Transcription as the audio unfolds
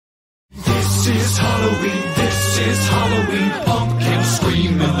This is Halloween, this is Halloween. Pumpkins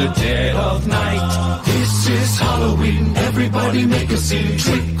scream in the dead of night. This is Halloween, everybody make a scene.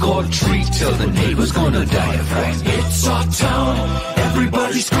 Trick or treat till the neighbor's gonna die of fright. It's our town,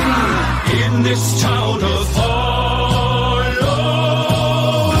 everybody scream in this town of Halloween.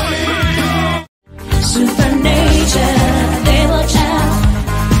 Supernature, they watch out.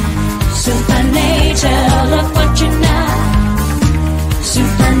 Supernature, look what you're not.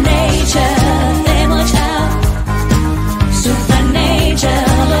 Supernature, they watch out. Supernature,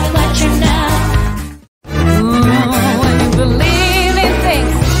 look what you're not. When you believe in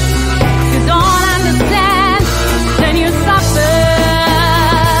things you don't understand, then you suffer.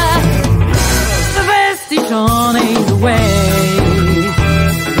 Superstition ain't the way.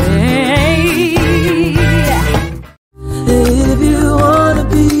 If you wanna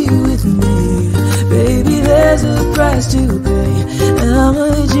be with me, baby, there's a price to pay. I'm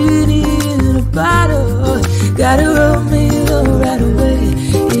a genie in a bottle, gotta rub me the right way.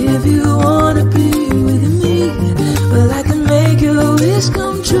 If you wanna be with me, well, I can make your wish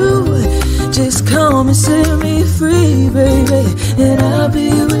come true. Just come and set me free, baby, and I'll be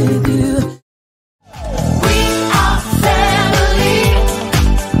with you. We are family.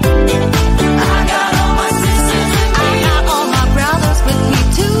 I got all my sisters with me. I got all my brothers with me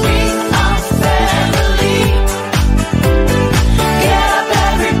too. We are family. Get up,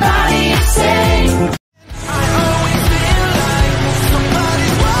 everybody, and sing. I always feel like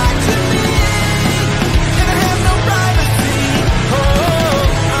somebody's watching me, and I have no privacy. Oh,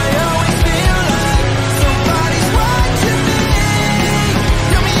 I always feel like somebody's watching me.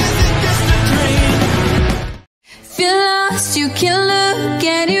 Tell me, is it just a dream? If you're lost, you can look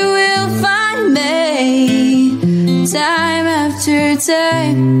and you will find me. Time after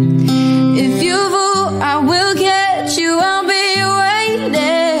time. If you fall, I will catch you. I'll be waiting.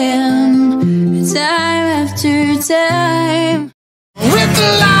 Time after time. With the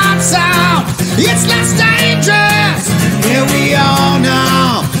lights out, it's less dangerous. Yeah, we all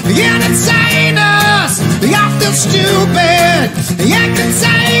know you entertain us. I feel stupid, yeah,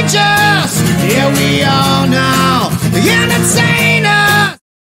 contagious. Yeah, we all know you entertain us.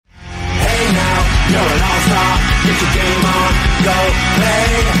 Hey now, you're an all-star, get your game on, go play.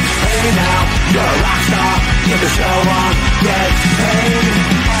 Hey now, you're a rock star, get the show on, get paid.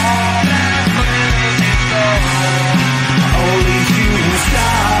 All that money is gone, only shooting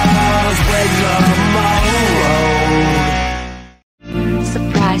stars break the mold.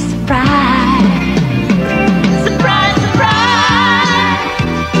 Surprise, surprise. Surprise, surprise.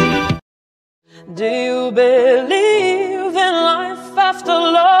 Do you believe in life after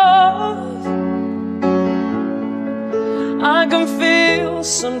love? I can feel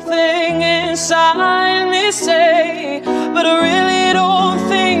something inside me say, but I really don't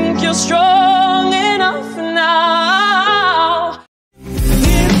think you're strong enough now.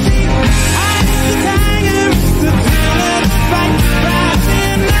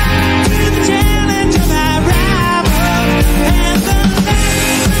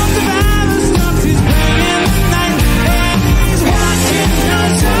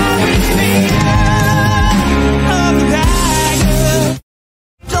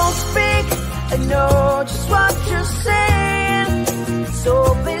 Don't speak, I know just what you're saying. So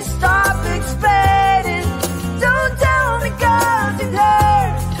please stop explaining. Don't tell me 'cause it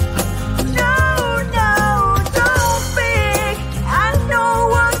hurts. No, no, don't speak. I know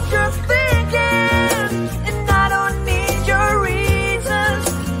what you're thinking, and I don't need your reasons.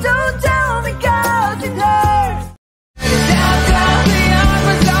 Don't tell me 'cause it hurts. Down, down, the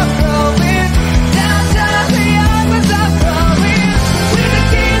hours are flowing. Down, down, the hours are flowing. We're the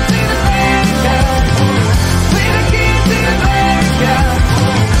kids in America. We're the kids in America.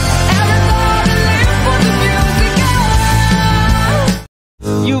 Everybody live for the music.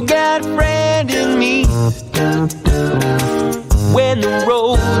 You got a friend in me. When the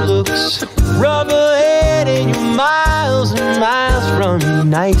road looks rough ahead and you're miles and miles from your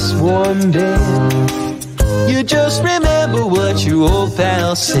nice warm bed, you just remember what your old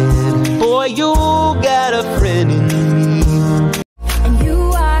pal said. Boy, you got a friend in me. And you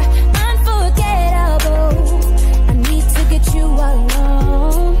are unforgettable. I need to get you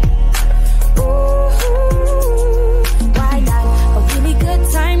alone. Ooh, why not? A really good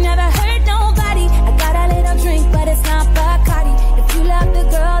time never hurt nobody. I got a little drink, but it's not Bacardi. If you love the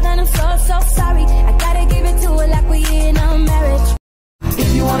girl, then I'm so, so sorry. I gotta give it to her like we in a marriage. If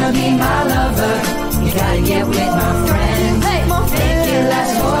you wanna be my lover, you gotta get with my friend. Hey, my friend. Make it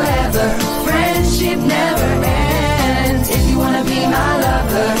last forever. Friendship never ends. If you wanna be my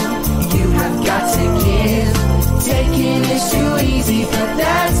lover, you have got to give. Taking is too easy, but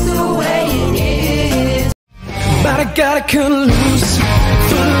that's the way it gotta cut loose,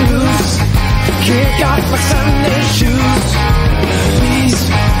 footloose, kick off my Sunday shoes. Please,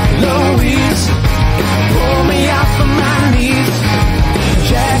 Louise, pull me off of my knees.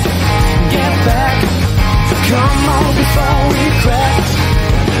 Jack, get back, come on before we crack.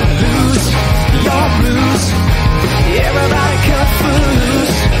 Lose your blues, everybody cut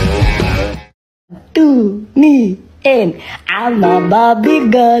footloose. To me, and I'm a Barbie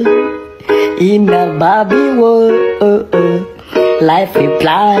girl in a Barbie world. Life is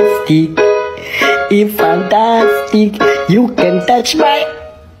plastic, it's fantastic. You can touch my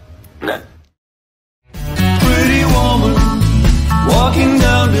pretty woman walking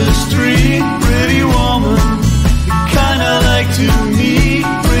down the street. Pretty woman, kinda like to meet.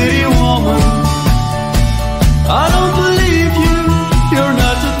 Pretty woman, I don't believe you, you're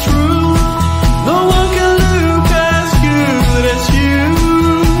not the truth. No one can look as good as you.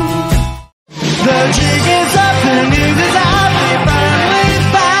 The jig is up, the news is out, they finally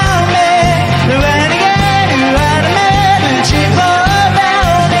found me. The renegade who had met the chief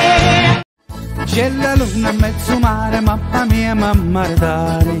about me. C'è la luna in mezzo mare, mamma mia, mamma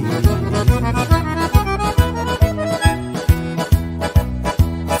dare.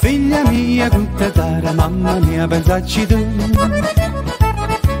 Figlia mia, tutta dare, mamma mia, pensaci tu.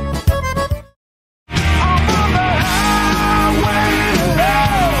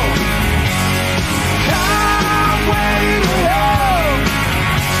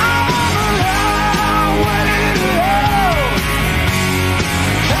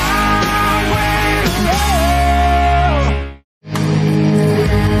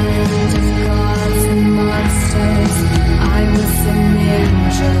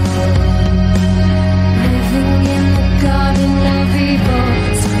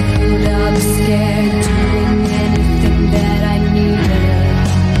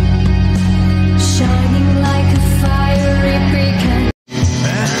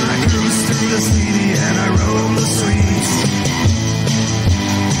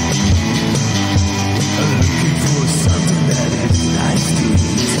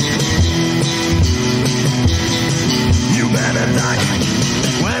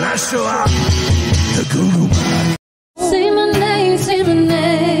 Say my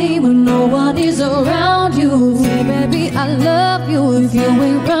name when no one is around you. Say, baby, I love you if you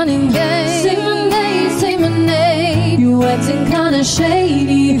ain't running game. Say my name, you acting kinda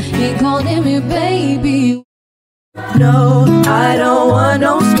shady. Ain't calling me baby. No, I don't want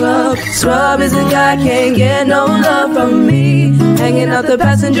no scrub. Scrub is a guy can't get no love from me. Hanging out the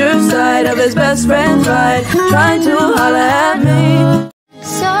passenger side of his best friend's ride, trying to holler at me.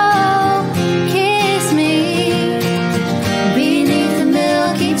 So kiss me beneath the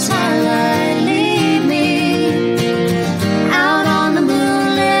milky twilight. Lead me out on the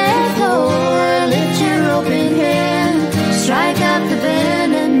moonlit floor. Lift your open hand, strike up the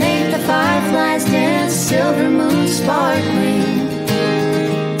band, and make the fireflies dance. Silver moon sparkling.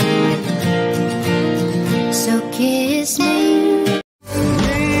 So kiss me.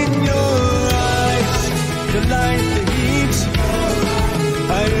 In your eyes, the light, the heat,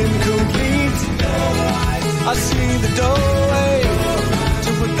 I am complete. I see the doorway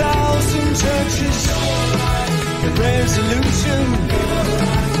to 1,000 churches. The resolution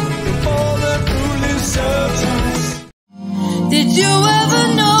before the foolish searches. Did you ever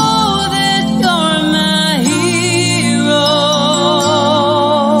know that you're my hero?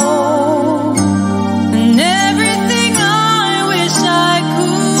 And everything I wish I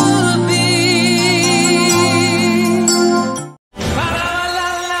could be.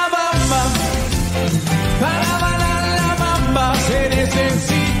 Se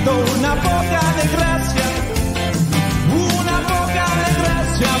necesito una poca de gracia,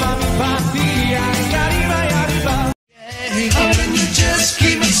 empatía y arriba y arriba. How can you just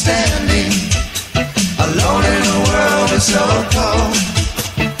keep me standing alone in a world that's so cold?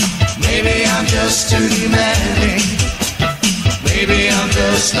 Maybe I'm just too demanding. Maybe I'm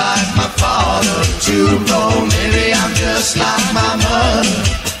just like my father, too cold. Maybe I'm just like my mother,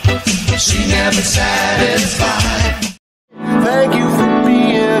 she never satisfied. Thank you for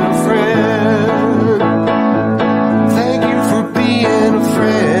being a friend. Thank you for being a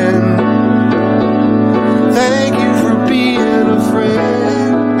friend. Thank you for being a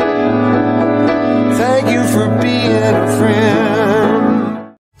friend. Thank you for being a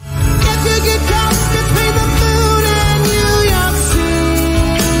friend. If you get lost between the moon and New York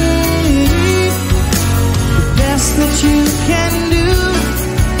City, the best that you can do,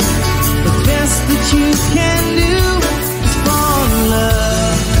 the best that you can do is fall in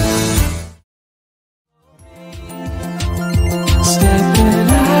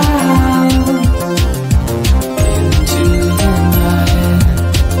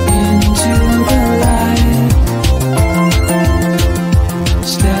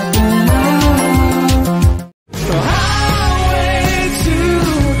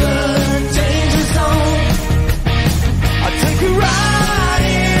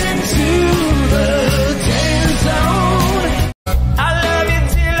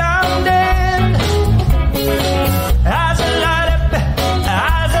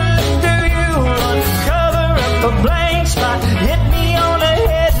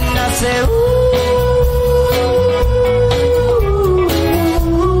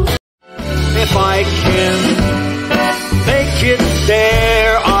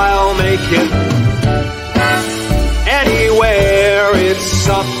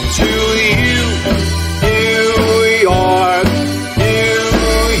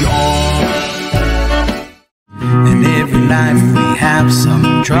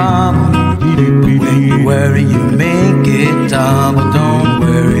trouble. When you worry, you make it double. Don't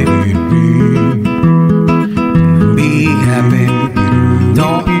worry, be happy.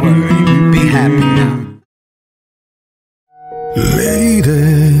 Don't worry, be happy now.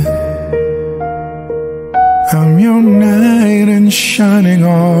 Lady, I'm your knight in shining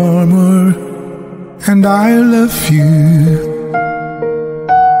armor, and I love you.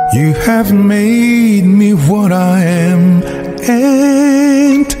 You have made me what I am,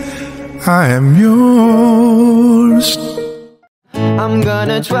 and I am yours. I'm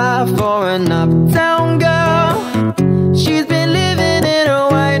gonna try for an uptown girl. She's been living in a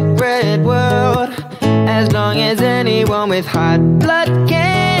white bread world, as long as anyone with hot blood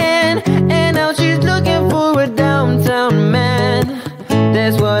can. And now she's looking for a downtown man.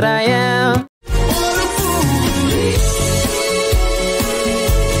 That's what I am.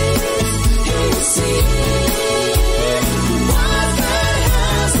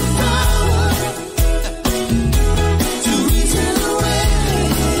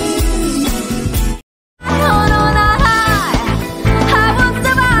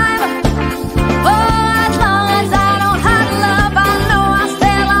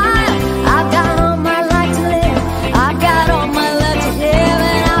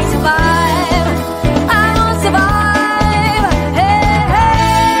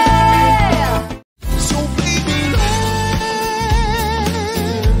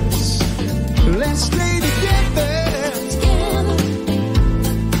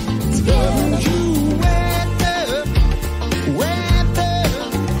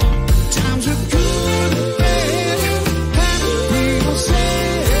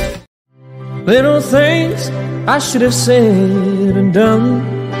 Little things I should have said and done,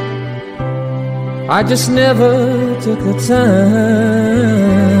 I just never took the time.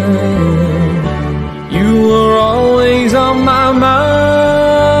 You were always on my mind.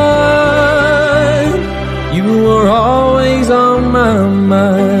 You were always on my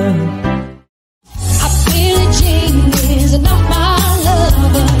mind. I feel like Jane is not my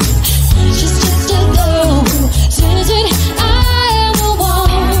lover. She's just a girl who says that I am the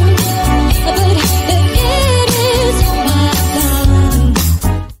one. But if it is my time,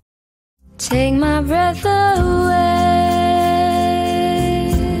 take my breath away.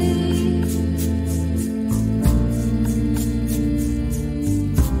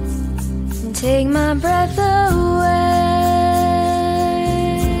 Take my breath away.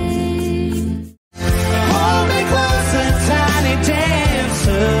 Hold me closer, tiny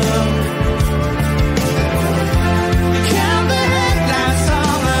dancer. Count the headlights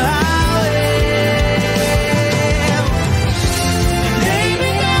on the highway. Lay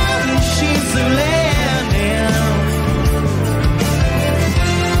me down in sheets of landing.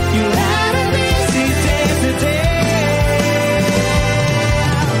 You had a busy day today.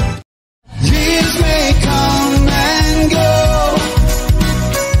 Years may come and go.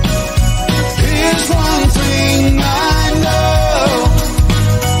 Here's one thing I know.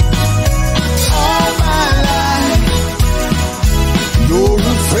 All my life, you're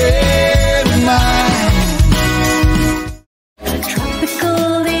a friend of mine. Tropical,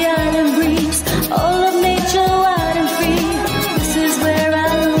 the island breeze, all of nature wide and free. This is where I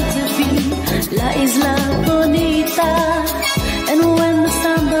long to be, La Isla Bonita. And when the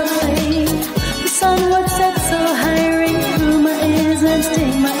samba played, the sun would set so high, ring through my ears and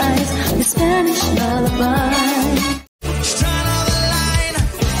sting my eyes with Spanish lullaby. Straight on the line,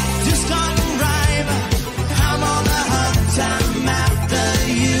 just on the rhyme. I'm on the hunt, I'm after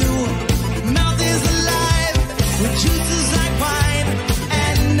you. Mouth is alive with juices like wine,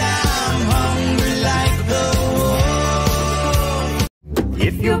 and I'm hungry like the wolf.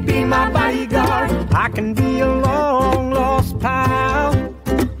 If you'll be my bodyguard, I can be a long lost pal.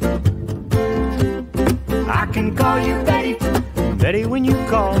 I can call you Betty. Betty, when you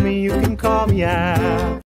call me, you can call me out.